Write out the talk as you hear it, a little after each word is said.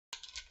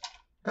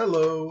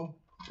Hello,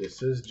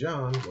 this is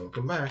John.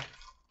 Welcome back.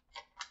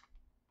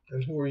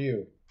 And who are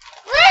you?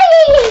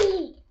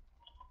 Rudy!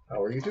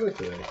 How are you doing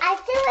today? I'm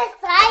so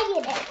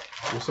excited.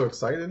 You're so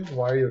excited?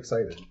 Why are you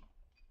excited?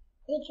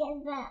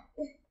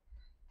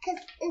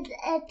 Because it's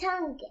a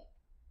tongue.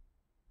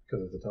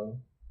 Because it's a tongue?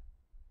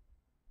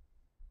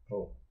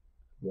 Oh,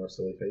 more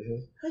silly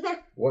faces?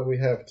 What do we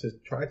have to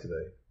try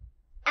today?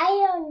 I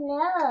don't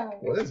know.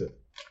 What is it?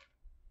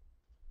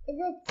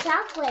 It's a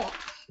chocolate.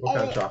 What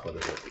kind of chocolate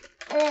is it?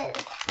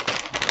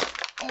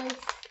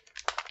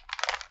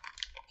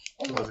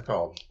 What's it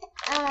called?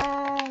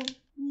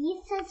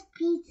 Reese's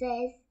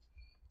Pieces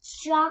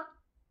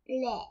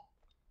chocolate.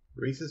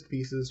 Reese's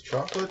Pieces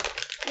chocolate?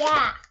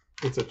 Yeah.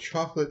 It's a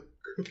chocolate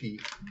cookie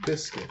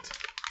biscuit.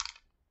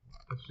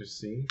 Let's just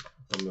see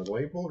from the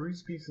label.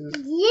 Reese's Pieces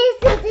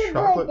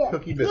chocolate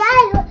cookie biscuit.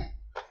 Yeah.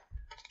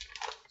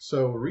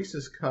 So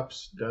Reese's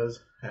Cups does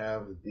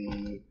have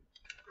the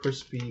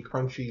crispy,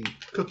 crunchy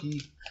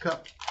cookie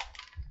cup.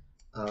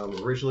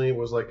 Originally it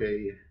was like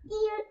a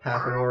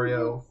half an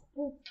Oreo,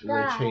 and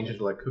they changed it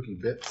to like cookie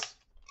bits.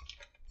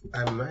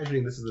 I'm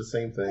imagining this is the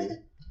same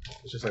thing.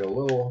 It's just like a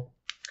little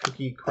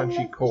cookie,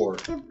 crunchy core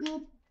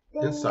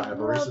inside of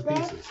a Reese's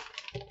Pieces.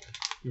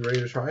 You ready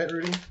to try it,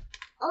 Rudy?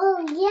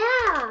 Oh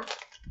yeah.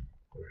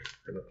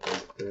 We're gonna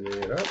open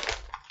it up.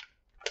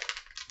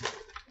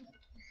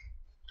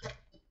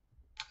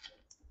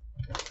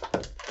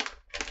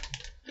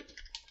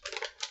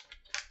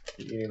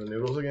 You eating the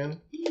noodles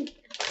again?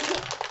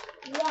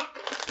 Yeah.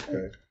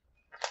 Okay.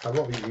 How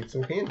about we eat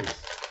some candies?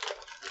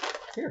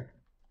 Here.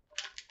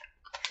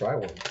 Try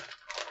one.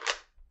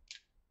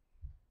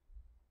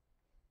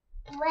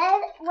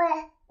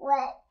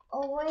 Red,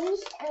 orange,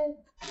 and...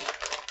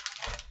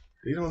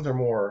 These ones are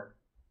more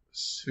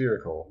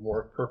spherical,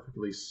 more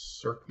perfectly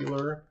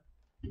circular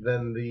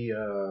than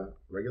the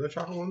regular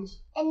chocolate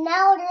ones. And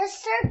now they're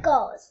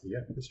circles. Yeah,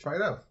 let's try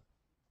it out.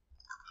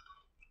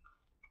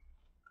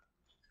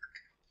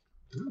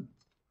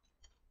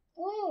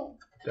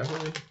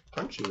 Definitely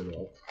crunchy and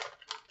all.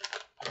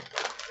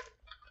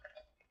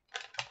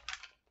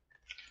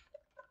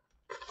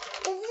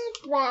 This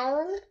is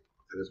brown.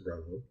 It is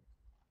brown.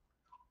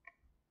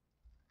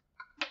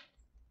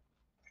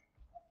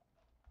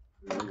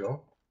 There we go.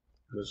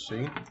 Let's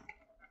see.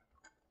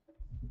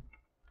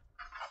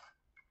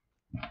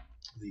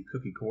 The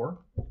cookie core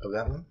of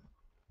that one.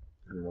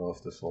 I don't know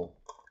if this will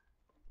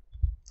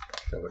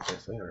show it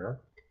nicely or not.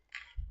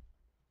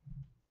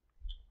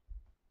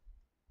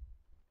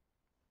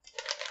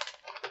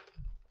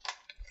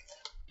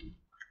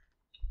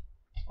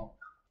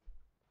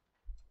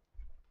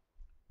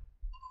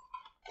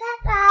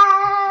 Peppa!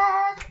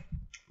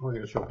 Oh, you're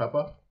going to show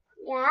Peppa?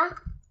 Yeah.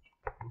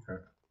 Okay.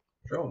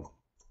 Show him.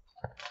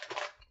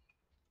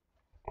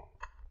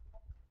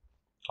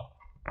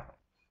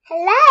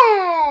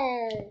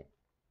 Hello!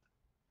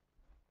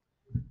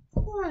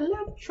 Oh, I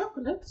love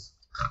chocolates.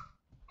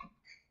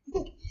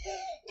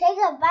 Take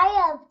a bite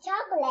of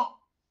chocolate.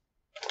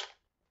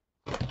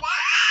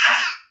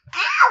 Ah!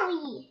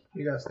 Owie!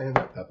 You gotta stand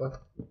up, Peppa.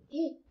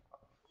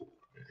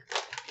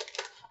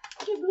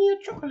 Give me a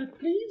chocolate,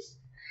 please.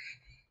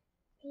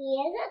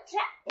 Here's a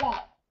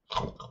chocolate.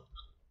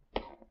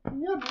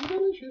 Yum,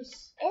 delicious.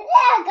 Is it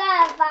a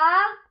good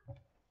Bob?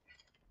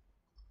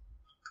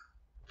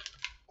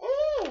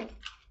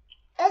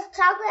 It's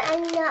chocolate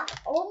and not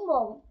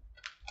almond.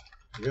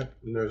 Yeah,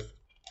 and there's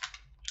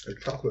a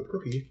chocolate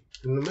cookie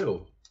in the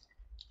middle.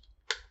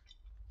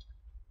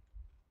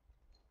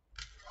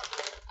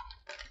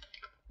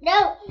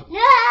 No!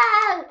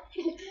 No!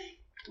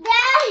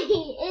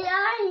 Daddy, it's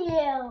on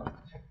you.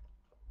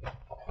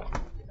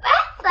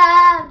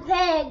 Peppa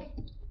Pig.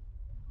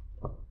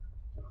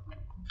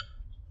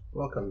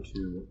 Welcome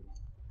to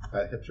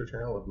that hipster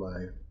channel with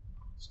my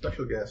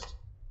special guest,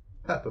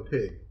 Peppa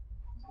Pig.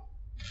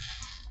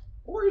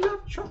 Oh, I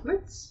love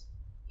chocolates.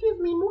 Give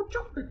me more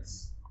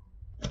chocolates.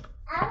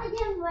 I will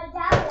give more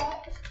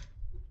chocolate.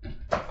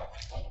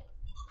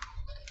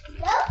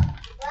 Nope,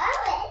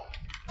 love it.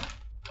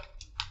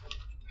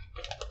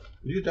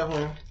 These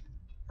definitely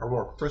are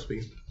more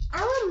crispy.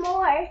 I want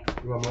more.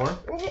 You want more?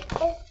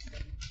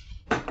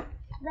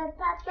 The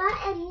Peppa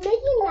and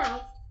Mickey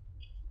Mouse.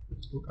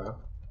 Okay.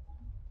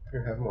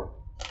 Here, have more.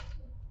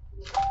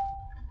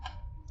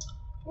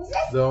 This is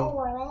Though,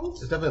 orange.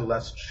 it's definitely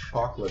less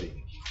chocolatey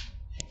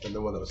than the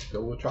one that was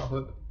filled with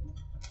chocolate.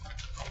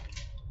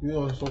 You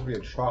know, it's supposed to be a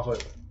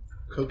chocolate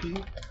cookie.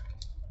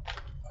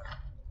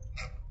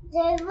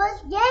 There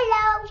was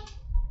yellow.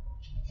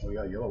 Oh, we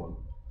got a yellow one.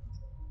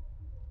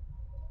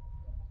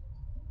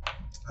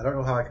 I don't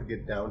know how I could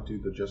get down to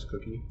the just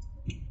cookie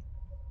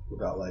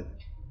without like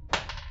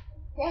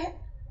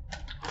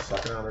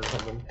sucking on it or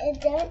something.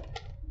 It didn't.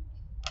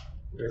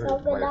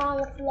 Soak it on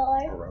the floor.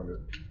 Around it.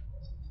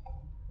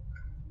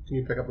 Can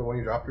you pick up the one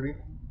you dropped, Rudy?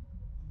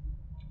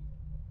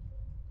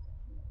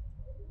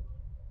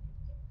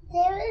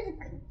 Sarah's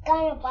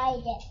gonna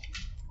bite it.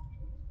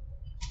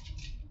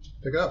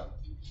 Pick it up.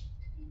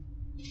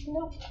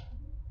 Nope.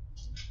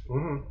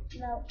 Mm-hmm.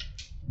 Nope.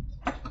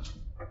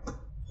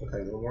 Okay,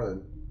 a little more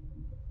then.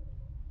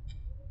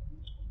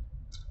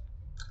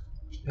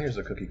 Here's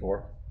the cookie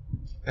core.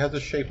 It has the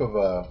shape of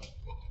a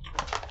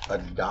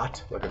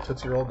dot, like a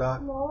Tootsie Roll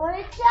dot. More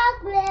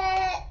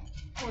chocolate.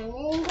 Come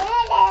and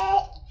get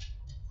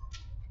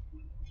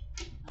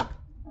it.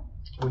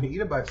 When you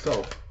eat it by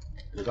itself,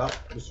 without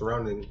the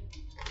surrounding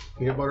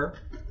peanut butter,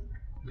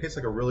 it tastes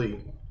like a really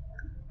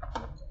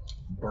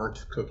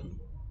burnt cookie.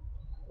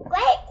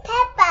 Great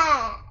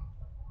pepper.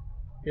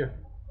 Here.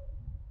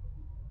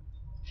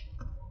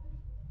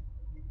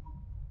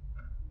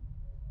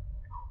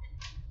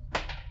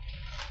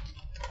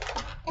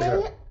 Check it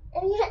out.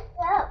 And it's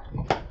up.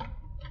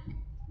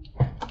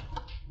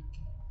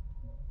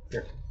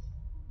 Here.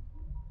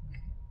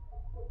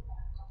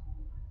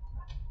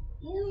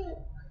 You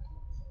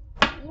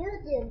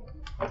do.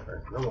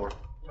 Alright, no more.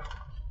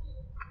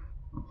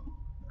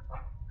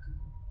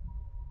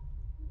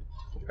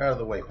 Out of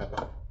the way,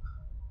 Peppa.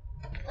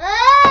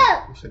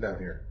 Oh! You sit down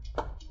here.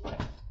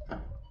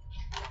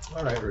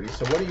 Alright, Rudy,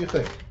 so what do you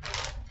think?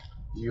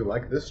 Do you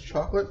like this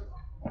chocolate?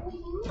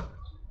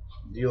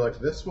 Do you like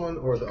this one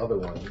or the other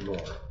one more?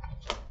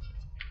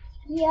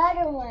 The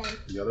other one.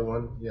 The other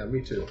one? Yeah,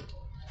 me too.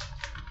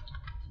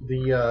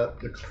 The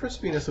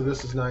crispiness of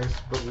this is nice,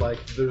 but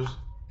like there's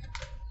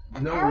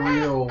no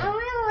real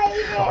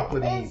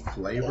chocolatey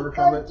flavor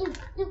from it.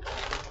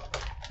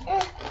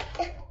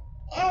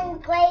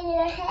 And grate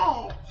your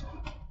head.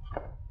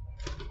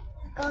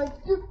 Go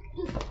doop,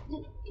 doop,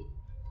 doop.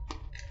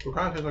 So it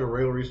kind of tastes like a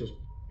real Reese's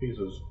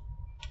Pieces.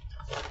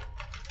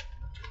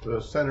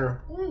 The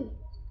center,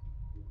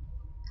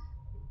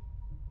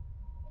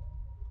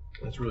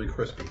 it's really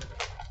crispy.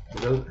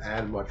 It doesn't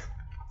add much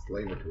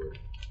flavor to it.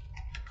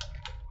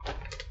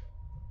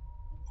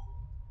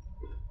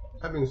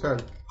 That being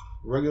said,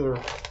 regular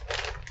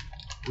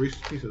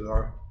Reese's Pieces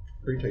are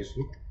pretty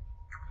tasty.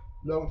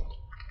 No.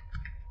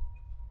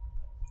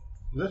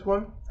 This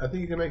one, I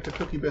think you can make the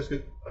cookie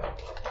biscuit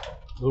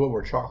a little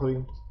more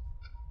chocolatey,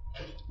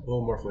 a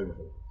little more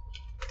flavorful.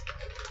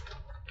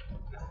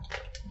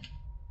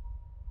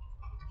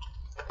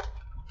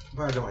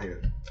 But I don't hate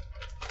it.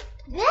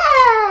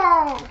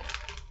 Yeah!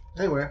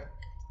 Anyway,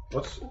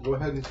 let's go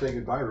ahead and say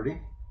goodbye, Rudy.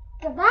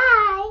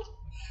 Goodbye.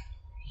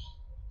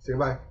 Say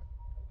goodbye.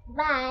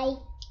 Bye.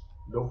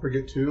 Don't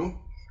forget to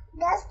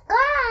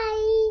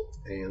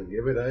Subscribe. and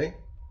give it a,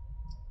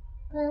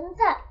 Thumbs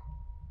up.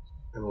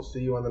 and we'll see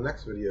you on the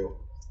next video.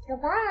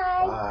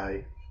 Goodbye.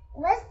 Bye.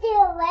 Let's do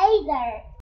it later.